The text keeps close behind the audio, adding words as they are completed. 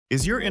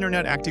Is your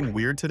internet acting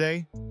weird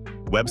today?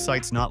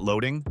 Websites not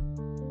loading?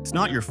 It's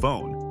not your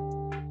phone.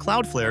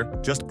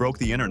 Cloudflare just broke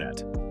the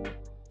internet.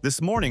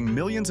 This morning,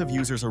 millions of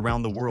users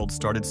around the world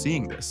started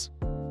seeing this.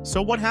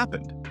 So what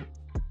happened?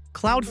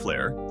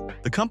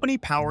 Cloudflare, the company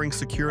powering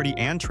security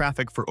and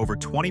traffic for over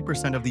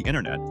 20% of the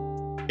internet,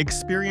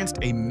 experienced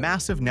a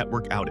massive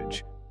network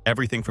outage.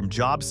 Everything from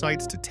job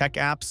sites to tech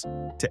apps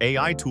to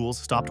AI tools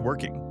stopped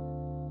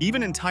working.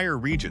 Even entire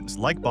regions,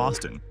 like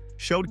Boston,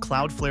 showed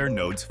Cloudflare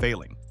nodes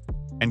failing.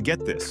 And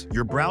get this,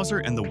 your browser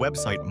and the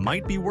website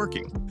might be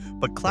working,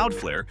 but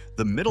Cloudflare,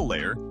 the middle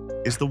layer,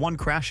 is the one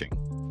crashing.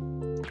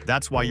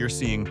 That's why you're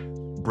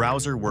seeing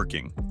browser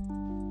working,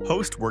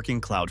 host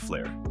working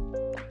Cloudflare.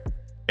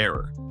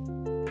 Error.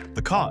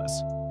 The cause.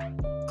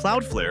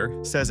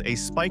 Cloudflare says a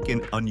spike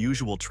in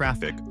unusual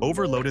traffic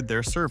overloaded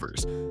their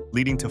servers,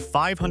 leading to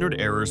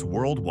 500 errors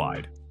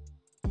worldwide.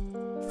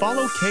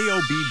 Follow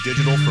KOB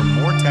Digital for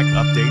more tech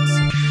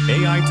updates,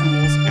 AI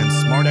tools, and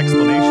smart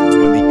explanations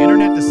when the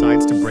internet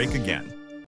decides to break again.